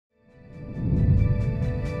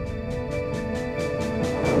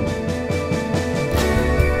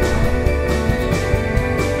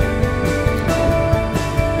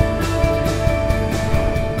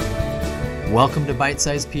Welcome to Bite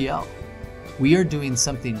Size PL. We are doing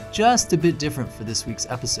something just a bit different for this week's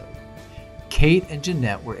episode. Kate and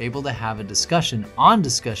Jenette were able to have a discussion on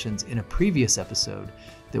discussions in a previous episode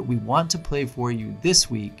that we want to play for you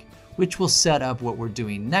this week, which will set up what we're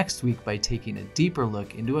doing next week by taking a deeper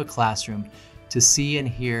look into a classroom to see and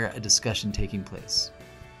hear a discussion taking place.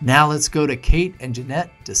 Now let's go to Kate and Jenette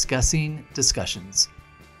discussing discussions.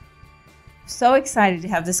 So excited to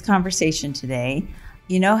have this conversation today.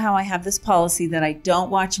 You know how I have this policy that I don't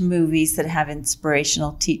watch movies that have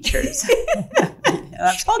inspirational teachers.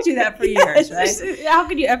 I've told you that for years, right? How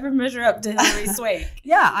could you ever measure up to Hilary Swank?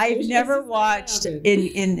 Yeah, I've never watched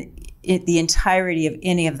in the entirety of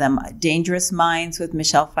any of them. Dangerous Minds with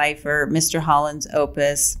Michelle Pfeiffer, Mr. Holland's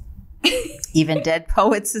Opus, even Dead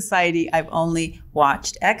Poets Society. I've only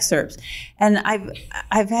watched excerpts. And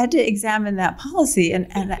I've had to examine that policy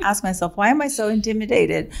and ask myself, why am I so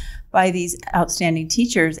intimidated by these outstanding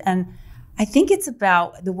teachers? And I think it's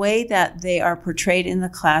about the way that they are portrayed in the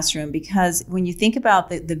classroom, because when you think about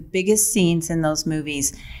the biggest scenes in those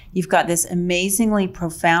movies, you've got this amazingly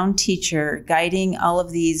profound teacher guiding all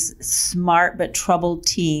of these smart but troubled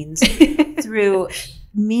teens through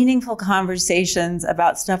meaningful conversations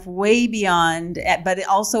about stuff way beyond, but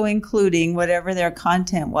also including whatever their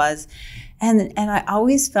content was. And I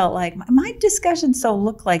always felt like my discussions don't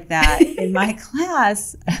look like that in my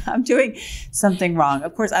class. I'm doing something wrong.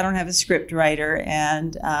 Of course, I don't have a script writer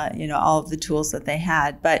and all of the tools that they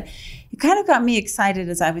had. But it kind of got me excited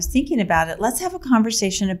as I was thinking about it. Let's have a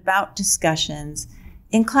conversation about discussions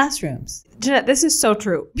in classrooms. Jenette, this is so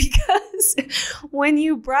true, because when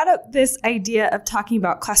you brought up this idea of talking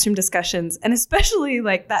about classroom discussions, and especially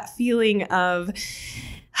like that feeling of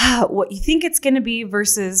what you think it's going to be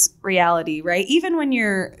versus reality, right? Even when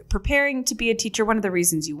you're preparing to be a teacher, one of the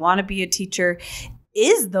reasons you want to be a teacher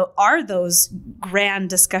are those grand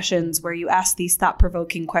discussions where you ask these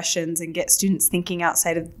thought-provoking questions and get students thinking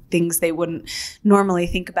outside of things they wouldn't normally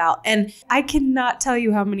think about. And I cannot tell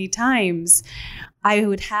you how many times I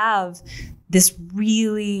would have this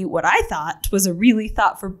really, what I thought was a really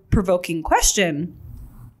thought-provoking question,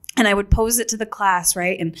 and I would pose it to the class,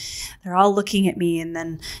 right? And they're all looking at me. And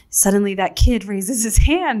then suddenly that kid raises his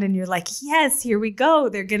hand and you're like, yes, here we go.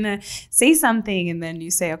 They're going to say something. And then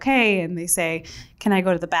you say, okay. And they say, can I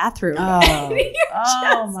go to the bathroom? Oh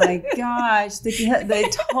my gosh.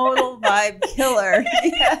 The total vibe killer.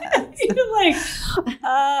 Yes. You're like,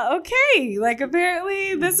 okay. Like,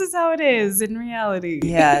 apparently this is how it is in reality.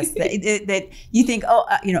 Yes. That you think,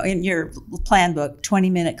 in your plan book,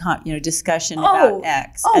 20-minute discussion about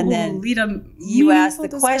X. And then you ask the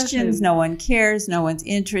questions. No one cares. No one's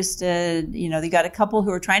interested. You got a couple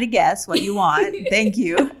who are trying to guess what you want. Thank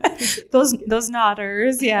you. Those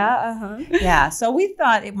nodders. Yeah. Uh-huh. Yeah. So we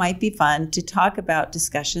thought it might be fun to talk about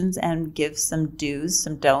discussions and give some do's,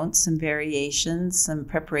 some don'ts, some variations, some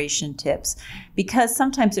preparation tips, because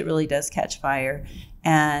sometimes it really does catch fire.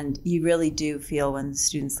 And you really do feel when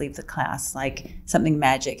students leave the class like something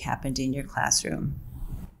magic happened in your classroom.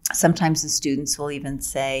 Sometimes the students will even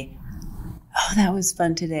say, oh, that was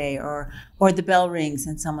fun today. Or the bell rings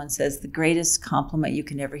and someone says, the greatest compliment you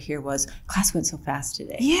can ever hear was, class went so fast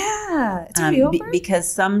today. Yeah. It's already over?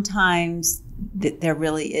 Because sometimes there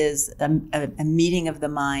really is a meeting of the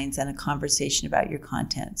minds and a conversation about your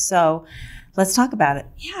content. So let's talk about it.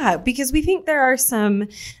 Yeah, because we think there are some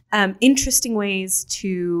interesting ways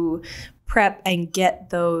to prep and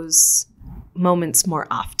get those moments more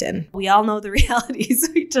often. We all know the realities.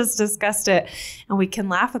 We just discussed it and we can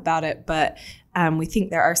laugh about it, but we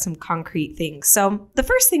think there are some concrete things. So the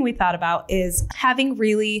first thing we thought about is having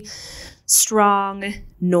really strong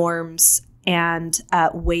norms and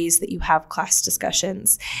ways that you have class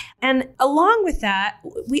discussions. And along with that,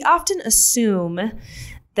 we often assume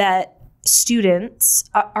that students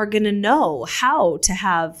are going to know how to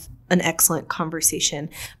have an excellent conversation,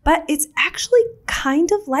 but it's actually kind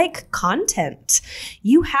of like content.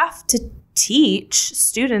 You have to teach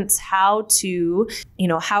students how to,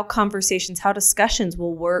 how conversations, how discussions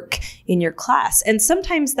will work in your class. And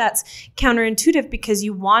sometimes that's counterintuitive because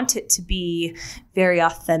you want it to be very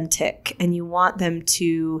authentic and you want them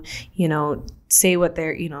to, say what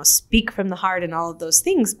they're, speak from the heart and all of those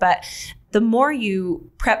things. But the more you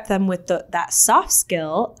prep them with that soft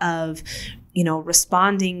skill of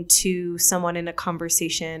responding to someone in a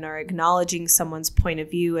conversation or acknowledging someone's point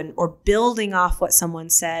of view or building off what someone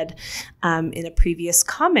said in a previous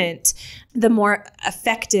comment, the more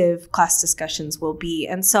effective class discussions will be.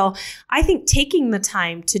 And so I think taking the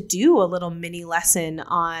time to do a little mini lesson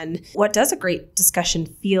on what does a great discussion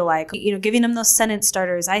feel like, giving them those sentence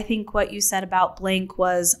starters. I think what you said about blank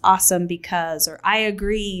was awesome because, or I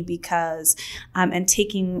agree because, and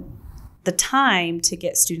taking the time to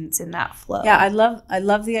get students in that flow. Yeah, I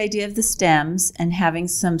love the idea of the stems and having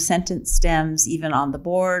some sentence stems even on the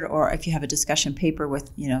board, or if you have a discussion paper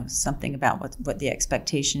with, something about what the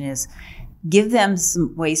expectation is. Give them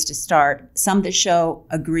some ways to start, some that show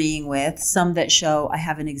agreeing with, some that show I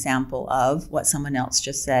have an example of what someone else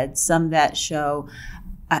just said, some that show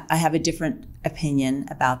I have a different opinion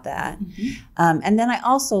about that. Mm-hmm. And then I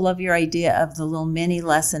also love your idea of the little mini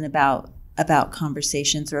lesson about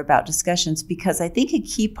conversations or about discussions, because I think a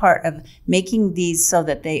key part of making these so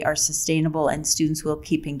that they are sustainable and students will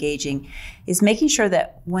keep engaging is making sure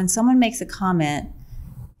that when someone makes a comment,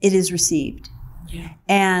 it is received. Yeah.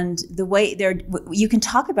 And the way you can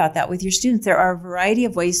talk about that with your students. There are a variety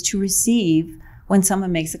of ways to receive when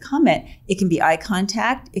someone makes a comment. It can be eye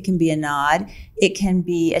contact, it can be a nod, it can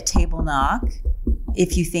be a table knock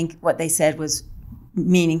if you think what they said was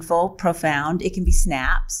meaningful, profound. It can be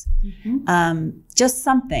snaps, just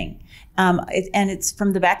something. And it's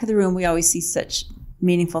from the back of the room. We always see such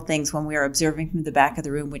meaningful things when we are observing from the back of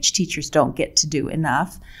the room, which teachers don't get to do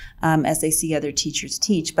enough as they see other teachers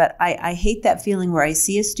teach. But I hate that feeling where I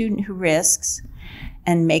see a student who risks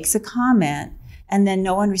and makes a comment and then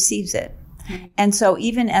no one receives it. Mm-hmm. And so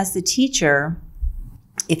even as the teacher,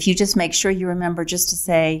 if you just make sure you remember just to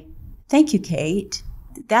say, "Thank you, Kate,"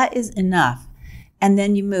 that is enough. And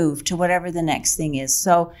then you move to whatever the next thing is.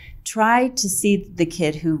 So try to see the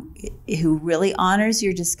kid who really honors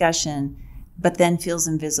your discussion, but then feels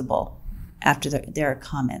invisible after their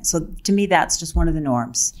comment. So to me, that's just one of the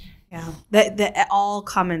norms. Yeah, that all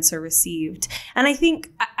comments are received. And I think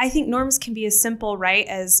norms can be as simple, right,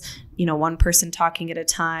 as, one person talking at a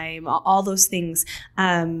time, all those things.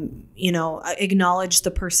 Acknowledge the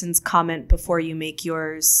person's comment before you make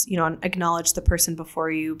yours, acknowledge the person before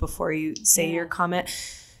you say your comment.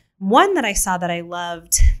 One that I saw that I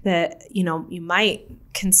loved that, you might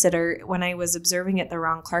consider when I was observing at the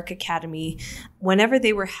Ron Clark Academy, whenever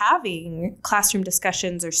they were having classroom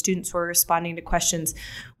discussions or students were responding to questions,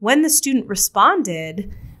 when the student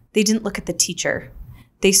responded, they didn't look at the teacher.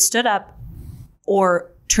 They stood up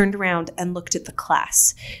or turned around and looked at the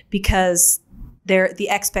class, because the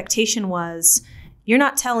expectation was, you're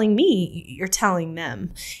not telling me, you're telling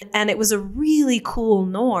them. And it was a really cool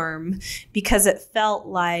norm because it felt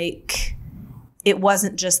like it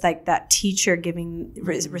wasn't just like that teacher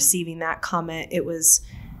receiving that comment. It was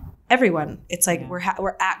everyone. It's like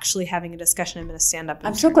we're actually having a discussion. I'm going to stand up and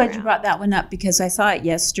I'm so glad you brought that one up, because I saw it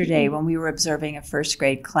yesterday when we were observing a first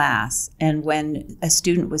grade class. And when a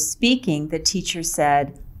student was speaking, the teacher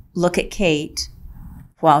said, "Look at Kate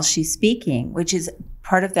while she's speaking," which is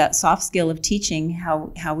part of that soft skill of teaching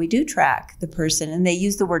how we do track the person. And they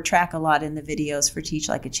use the word track a lot in the videos for Teach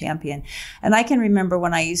Like a Champion. And I can remember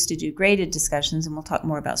when I used to do graded discussions, and we'll talk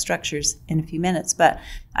more about structures in a few minutes, but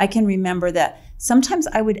I can remember that sometimes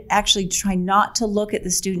I would actually try not to look at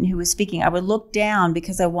the student who was speaking. I would look down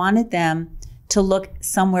because I wanted them to look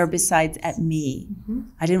somewhere besides at me. Mm-hmm.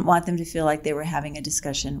 I didn't want them to feel like they were having a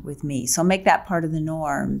discussion with me. So make that part of the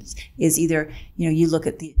norms, is either, you look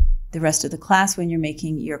at the rest of the class when you're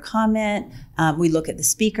making your comment. We look at the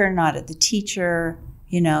speaker, not at the teacher.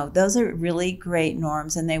 Those are really great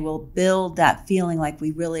norms, and they will build that feeling like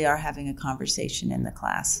we really are having a conversation in the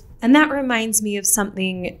class. And that reminds me of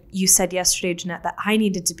something you said yesterday, Jenette, that I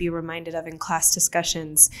needed to be reminded of in class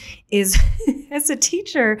discussions is, as a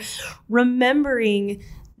teacher, remembering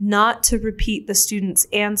not to repeat the student's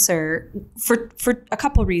answer for a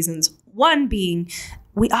couple reasons. One being,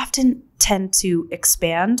 we often tend to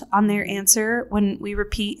expand on their answer when we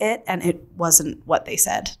repeat it, and it wasn't what they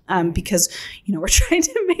said, because we're trying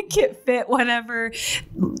to make it fit whatever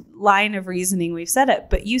line of reasoning we've said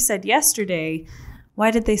it. But you said yesterday,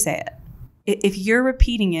 why did they say it? If you're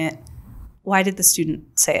repeating it, why did the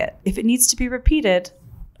student say it? If it needs to be repeated,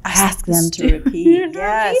 ask them to repeat.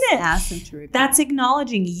 Yes, ask them to repeat. That's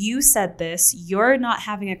acknowledging you said this. You're not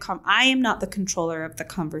having I am not the controller of the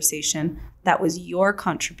conversation. That was your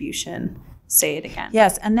contribution. Say it again.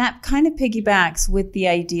 Yes, and that kind of piggybacks with the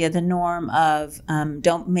idea, the norm of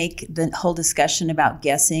don't make the whole discussion about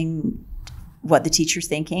guessing what the teacher's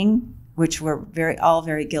thinking, which we're all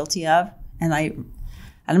very guilty of. And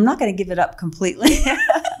I'm not going to give it up completely.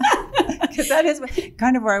 because that is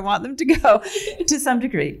kind of where I want them to go to some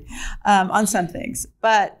degree on some things.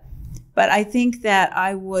 But I think that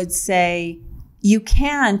I would say you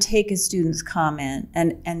can take a student's comment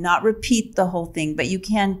and not repeat the whole thing, but you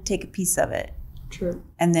can take a piece of it. True.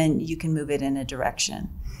 And then you can move it in a direction.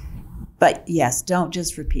 But yes, don't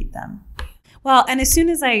just repeat them. Well, and as soon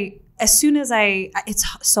as I, it's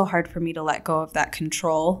so hard for me to let go of that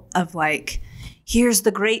control of like, here's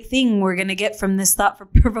the great thing we're going to get from this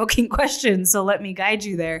thought-provoking question. So let me guide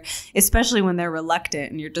you there, especially when they're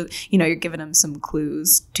reluctant and you're giving them some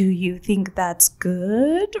clues. Do you think that's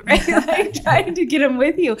good? Right? Like trying to get them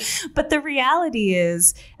with you. But the reality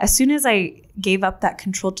is, as soon as I gave up that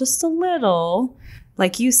control just a little,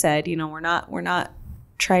 like you said, we're not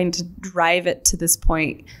trying to drive it to this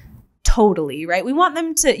point totally, right? We want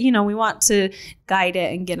them to, we want to guide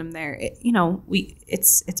it and get them there.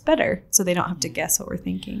 It's better so they don't have to guess what we're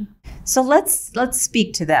thinking. So let's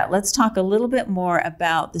speak to that. Let's talk a little bit more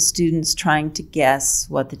about the students trying to guess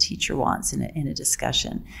what the teacher wants in a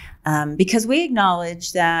discussion. Because we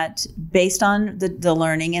acknowledge that based on the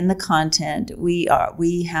learning and the content, we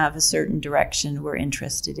have a certain direction we're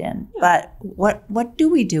interested in. Yeah. But what do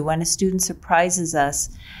we do when a student surprises us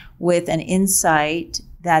with an insight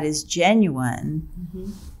that is genuine,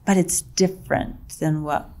 but it's different than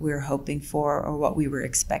what we're hoping for or what we were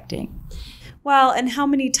expecting? Well, and how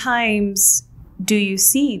many times do you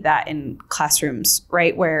see that in classrooms,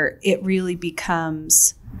 right? Where it really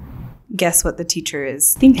becomes, guess what the teacher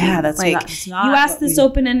is thinking? Yeah, that's like, not you asked this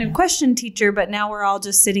open-ended question, teacher, but now we're all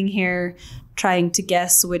just sitting here trying to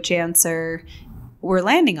guess which answer we're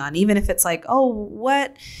landing on, even if it's like, oh,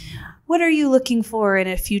 what are you looking for in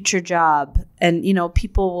a future job? And,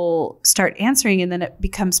 people will start answering and then it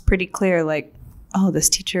becomes pretty clear, like, oh, this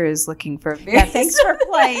teacher is looking for a very... Yeah, thanks for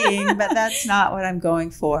playing, but that's not what I'm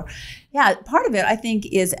going for. Yeah, part of it, I think,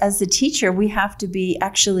 is as the teacher, we have to be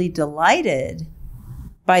actually delighted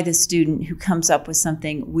by the student who comes up with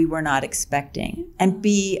something we were not expecting and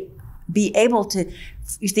be able to,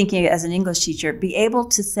 you're thinking as an English teacher, be able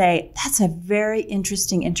to say, that's a very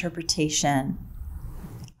interesting interpretation.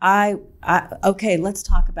 Okay, let's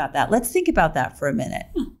talk about that. Let's think about that for a minute.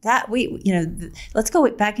 Let's go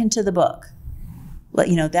back into the book.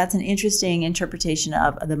 That's an interesting interpretation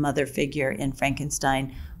of the mother figure in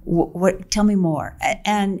Frankenstein. Tell me more,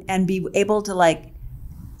 and be able to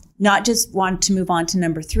not just want to move on to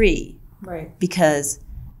number 3, right? Because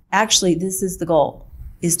actually, this is the goal: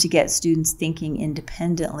 is to get students thinking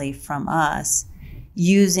independently from us,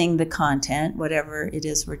 using the content, whatever it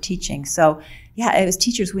is we're teaching. So, yeah, as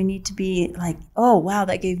teachers, we need to be like, oh, wow,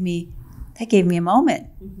 that gave me a moment.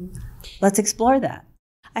 Mm-hmm. Let's explore that.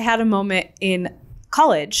 I had a moment in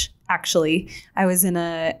college, actually. I was in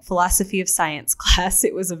a philosophy of science class.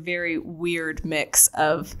 It was a very weird mix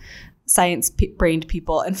of science-brained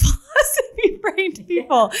people and philosophy-brained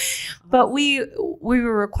people. But we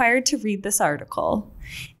were required to read this article.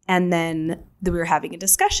 And then we were having a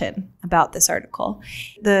discussion about this article.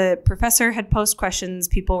 The professor had posed questions,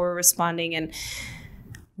 people were responding, and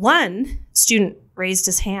one student raised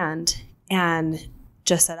his hand and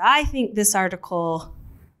just said, I think this article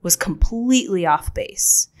was completely off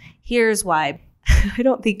base. Here's why. I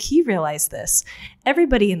don't think he realized this.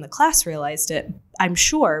 Everybody in the class realized it, I'm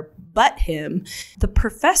sure, but him. The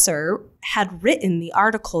professor had written the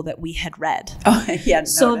article that we had read. Oh, he hadn't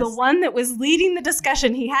So noticed. the one that was leading the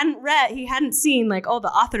discussion, he hadn't seen the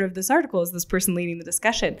author of this article is this person leading the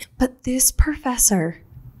discussion. But this professor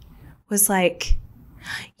was like,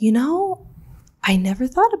 I never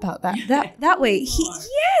thought about that way.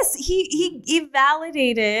 He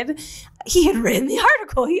validated. He had written the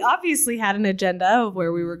article. He obviously had an agenda of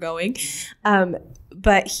where we were going,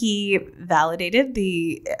 but he validated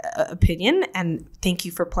the opinion. And thank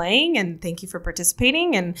you for playing, and thank you for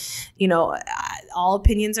participating. And all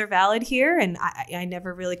opinions are valid here. And I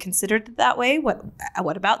never really considered it that way.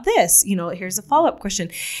 What about this? Here's a follow-up question.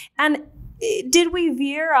 And did we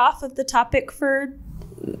veer off of the topic for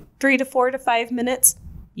 3 to 4 to 5 minutes?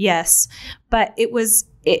 Yes. But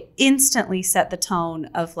it instantly set the tone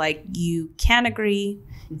of you can agree,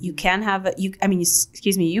 you can you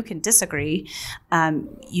can disagree,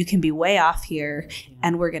 you can be way off here,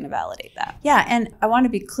 and we're going to validate that. Yeah. And I want to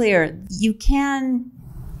be clear, you can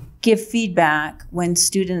give feedback when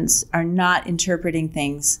students are not interpreting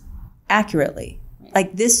things accurately.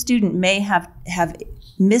 Like this student may have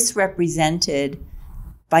misrepresented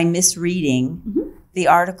by misreading the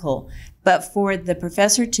article, but for the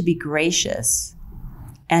professor to be gracious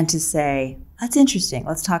and to say, that's interesting,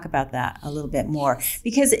 let's talk about that a little bit more,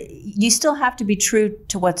 because you still have to be true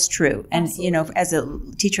to what's true. And, Absolutely. As a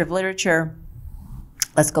teacher of literature,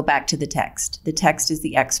 Let's go back to the text. The text is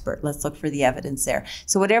the expert. Let's look for the evidence there.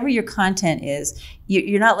 So whatever your content is,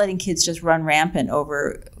 you're not letting kids just run rampant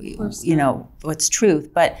over, what's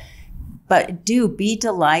truth. But do be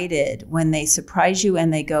delighted when they surprise you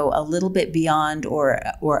and they go a little bit beyond or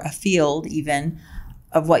afield even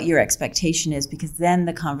of what your expectation is, because then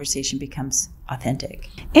the conversation becomes authentic.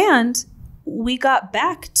 And we got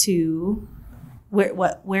back to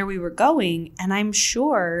where we were going, and I'm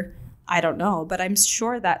sure, I don't know, but I'm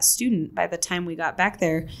sure that student, by the time we got back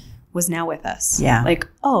there, was now with us. Yeah. Like,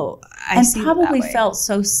 I and see probably that way. felt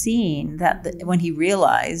so seen that when he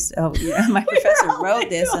realized, my professor wrote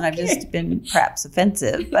this and I've just been perhaps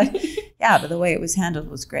offensive. But the way it was handled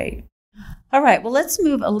was great. All right. Well, let's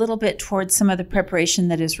move a little bit towards some of the preparation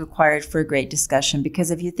that is required for a great discussion,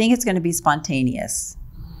 because if you think it's going to be spontaneous,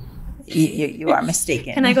 you are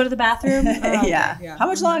mistaken. Can I go to the bathroom? Yeah. How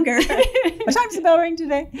much longer? What time's the bell ring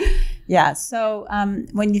today? Yeah. So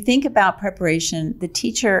when you think about preparation, the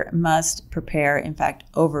teacher must prepare, in fact,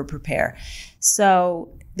 over-prepare. So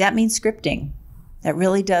that means scripting. That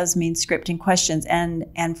really does mean scripting questions.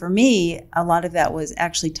 And for me, a lot of that was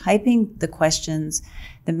actually typing the questions,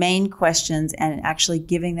 the main questions, and actually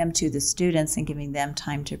giving them to the students and giving them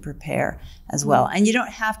time to prepare as well. And you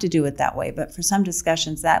don't have to do it that way, but for some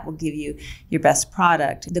discussions, that will give you your best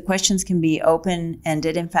product. The questions can be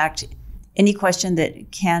open-ended. In fact, any question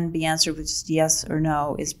that can be answered with just yes or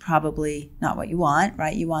no is probably not what you want,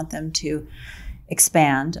 right? You want them to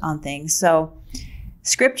expand on things. So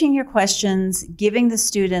scripting your questions, giving the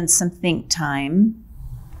students some think time.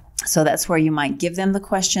 So that's where you might give them the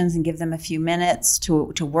questions and give them a few minutes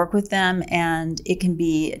to work with them. And it can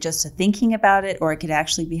be just a thinking about it, or it could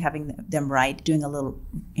actually be having them write, doing a little,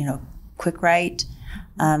 quick write.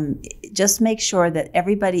 Just make sure that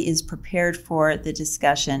everybody is prepared for the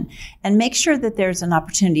discussion, and make sure that there's an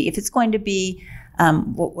opportunity. If it's going to be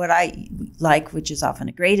what I like, which is often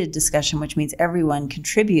a graded discussion, which means everyone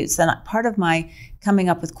contributes, then part of my coming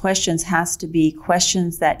up with questions has to be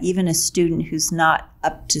questions that even a student who's not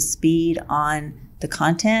up to speed on the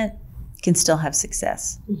content can still have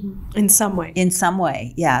success. Mm-hmm. In some way. In some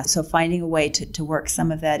way, yeah. So finding a way to work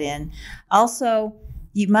some of that in. Also,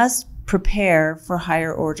 you must prepare for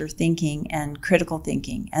higher order thinking and critical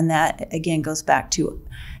thinking. And that, again, goes back to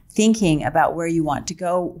thinking about where you want to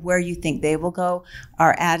go, where you think they will go.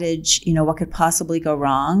 Our adage, what could possibly go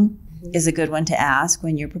wrong, is a good one to ask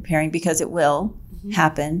when you're preparing, because it will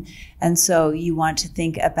happen. And so you want to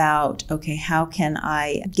think about, okay, how can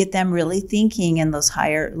I get them really thinking in those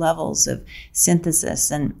higher levels of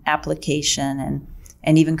synthesis and application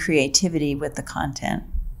and even creativity with the content.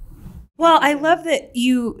 Well, I love that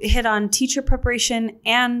you hit on teacher preparation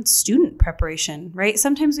and student preparation, right?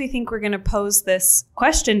 Sometimes we think we're going to pose this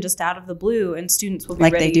question just out of the blue and students will be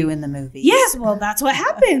like ready. They do in the movie. Yes, well, that's what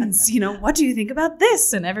happens. What do you think about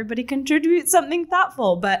this? And everybody contributes something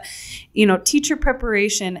thoughtful. But, teacher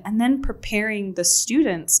preparation and then preparing the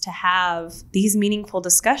students to have these meaningful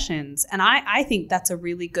discussions. And I think that's a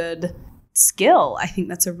really good skill. I think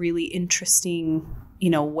that's a really interesting,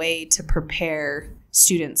 way to prepare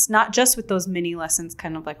students, not just with those mini lessons,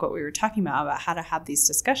 kind of like what we were talking about how to have these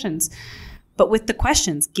discussions, but with the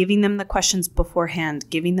questions, giving them the questions beforehand,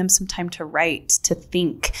 giving them some time to write, to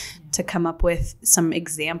think, to come up with some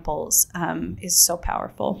examples is so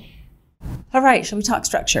powerful. All right. Shall we talk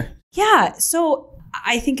structure? Yeah. So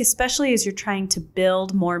I think especially as you're trying to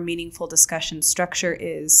build more meaningful discussion, structure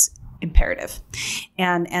is imperative.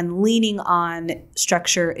 And leaning on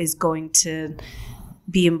structure is going to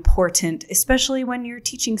be important, especially when you're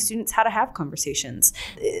teaching students how to have conversations.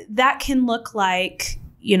 That can look like,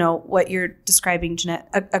 what you're describing, Jenette,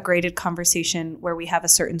 a graded conversation where we have a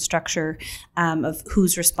certain structure of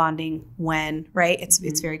who's responding when, right?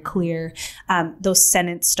 It's very clear. Those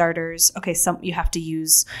sentence starters, okay, you have to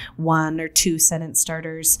use 1 or 2 sentence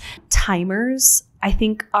starters. Timers, I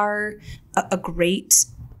think, are a great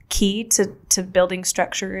key to building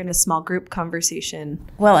structure in a small group conversation.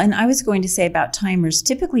 Well, and I was going to say about timers,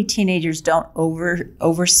 typically teenagers don't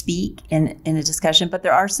overspeak in a discussion, but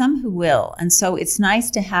there are some who will. And so it's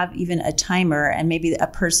nice to have even a timer and maybe a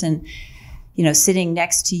person, sitting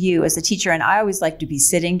next to you as a teacher. And I always like to be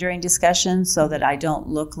sitting during discussions so that I don't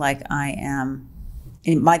look like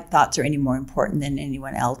my thoughts are any more important than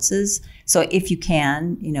anyone else's. So if you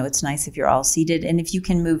can, it's nice if you're all seated. And if you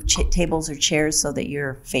can move tables or chairs so that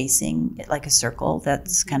you're facing it like a circle,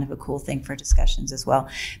 that's kind of a cool thing for discussions as well.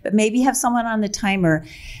 But maybe have someone on the timer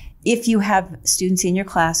if you have students in your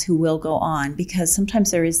class who will go on, because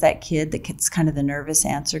sometimes there is that kid that gets kind of the nervous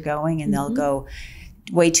answer going and they'll go,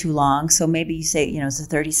 way too long. So maybe you say, it's a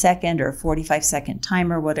 30-second or a 45-second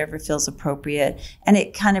timer, whatever feels appropriate. And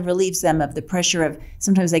it kind of relieves them of the pressure of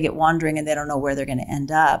sometimes they get wandering and they don't know where they're going to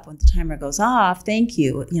end up. When the timer goes off, thank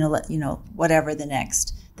you, whatever the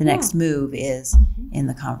next move is in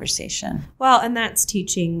the conversation. Well, and that's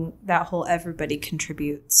teaching that whole everybody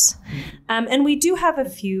contributes. And we do have a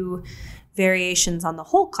few variations on the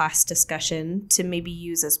whole class discussion to maybe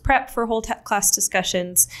use as prep for whole class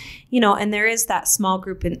discussions, and there is that small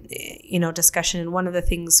group discussion. And one of the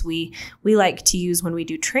things we like to use when we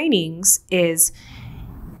do trainings is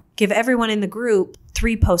give everyone in the group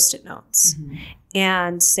 3 Post-it notes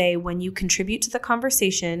and say, when you contribute to the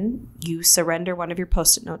conversation, you surrender one of your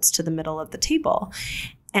Post-it notes to the middle of the table.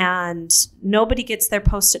 And nobody gets their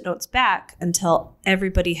Post-it notes back until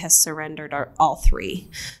everybody has surrendered all 3.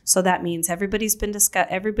 So that means everybody's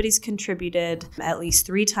contributed at least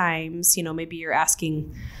 3 times. Maybe you're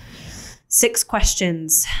asking 6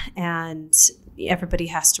 questions and everybody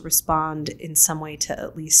has to respond in some way to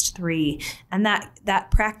at least 3. And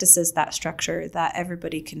that practices that structure that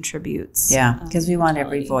everybody contributes. Yeah, because we want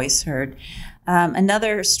every voice heard.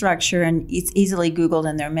 Another structure, and it's easily Googled,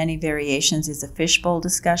 and there are many variations, is a fishbowl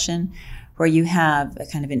discussion, where you have a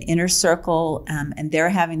kind of an inner circle, and they're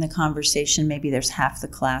having the conversation. Maybe there's half the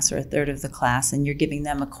class or a third of the class, and you're giving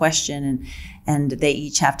them a question, and they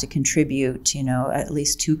each have to contribute, at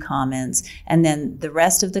least 2 comments, and then the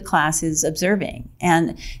rest of the class is observing.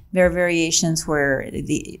 And there are variations where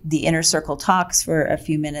the inner circle talks for a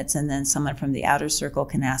few minutes, and then someone from the outer circle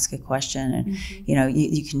can ask a question, and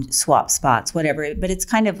you can swap spots, whatever. But it's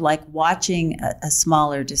kind of like watching a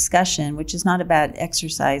smaller discussion, which is not a bad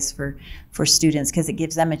exercise for students, because it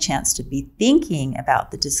gives them a chance to be thinking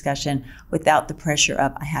about the discussion without the pressure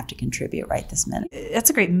of, I have to contribute right this minute. That's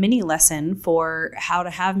a great mini lesson for how to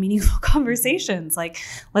have meaningful conversations. Like,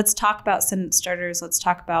 let's talk about sentence starters. Let's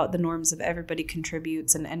talk about the norms of everybody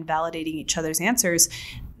contributes and validating each other's answers.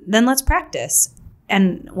 Then let's practice.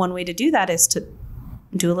 And one way to do that is to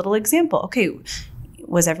do a little example. Okay,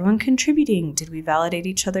 was everyone contributing? Did we validate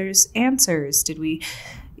each other's answers? Did we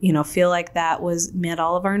feel like that met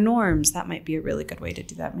all of our norms? That might be a really good way to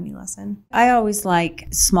do that mini lesson. I always like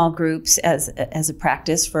small groups as a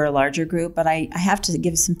practice for a larger group, but I have to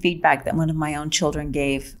give some feedback that one of my own children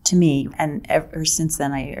gave to me. And ever since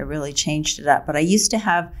then, I really changed it up. But I used to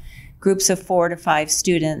have groups of 4 to 5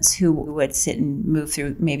 students who would sit and move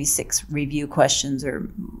through maybe 6 review questions or,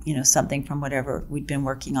 something from whatever we'd been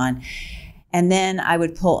working on. And then I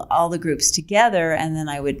would pull all the groups together, and then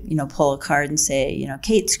I would, pull a card and say,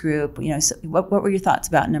 Kate's group, so what were your thoughts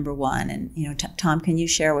about number 1? And, Tom, can you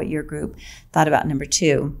share what your group thought about number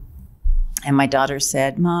 2? And my daughter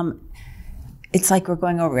said, Mom, it's like we're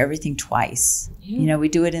going over everything twice. Yeah. We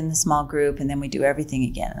do it in the small group and then we do everything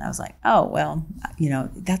again. And I was like, oh, well,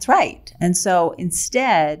 that's right. And so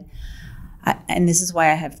instead, and this is why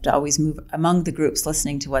I have to always move among the groups,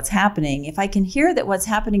 listening to what's happening. If I can hear that what's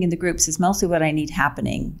happening in the groups is mostly what I need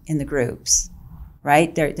happening in the groups,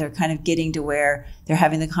 right? They're kind of getting to where they're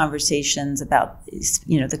having the conversations about,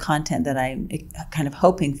 the content that I'm kind of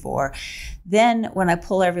hoping for. Then when I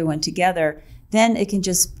pull everyone together, then it can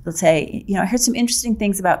just, let's say, I heard some interesting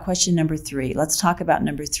things about question number 3. Let's talk about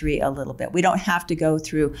number 3 a little bit. We don't have to go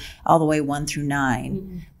through all the way 1 through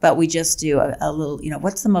 9, but we just do a little,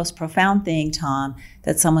 what's the most profound thing, Tom,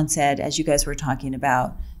 that someone said as you guys were talking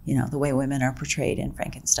about, the way women are portrayed in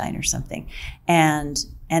Frankenstein or something. And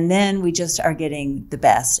then we just are getting the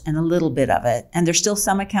best and a little bit of it. And there's still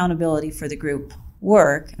some accountability for the group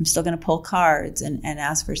work. I'm still going to pull cards and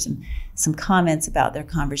ask for some comments about their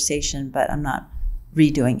conversation, but I'm not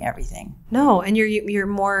redoing everything. No, and you're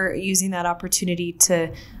more using that opportunity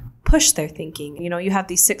to push their thinking. You have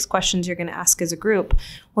these 6 questions you're going to ask as a group.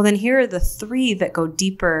 Well, then here are the 3 that go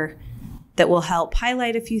deeper that will help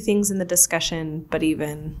highlight a few things in the discussion, but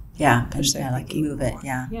even push their thinking. Move it.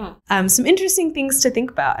 Yeah. Some interesting things to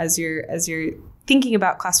think about as you're thinking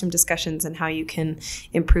about classroom discussions and how you can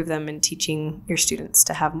improve them and teaching your students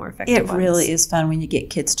to have more effective ones. It really is fun when you get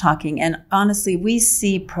kids talking. And honestly, we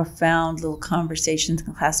see profound little conversations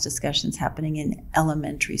and class discussions happening in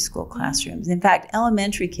elementary school classrooms. In fact,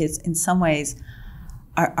 elementary kids in some ways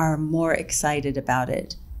are more excited about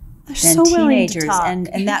it They're than so teenagers. Talk.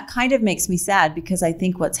 And that kind of makes me sad, because I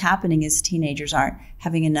think what's happening is teenagers aren't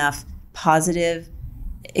having enough positive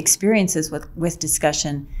experiences with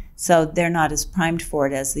discussion. So they're not as primed for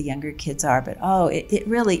it as the younger kids are. But it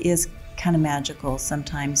really is kind of magical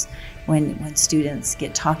sometimes when students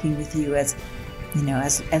get talking with you as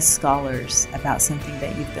scholars about something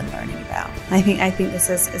that you've been learning about. I think this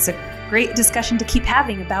is a great discussion to keep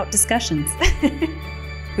having about discussions.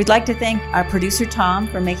 We'd like to thank our producer, Tom,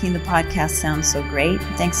 for making the podcast sound so great.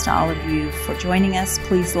 Thanks to all of you for joining us.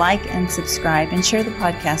 Please like and subscribe and share the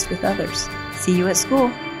podcast with others. See you at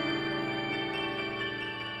school.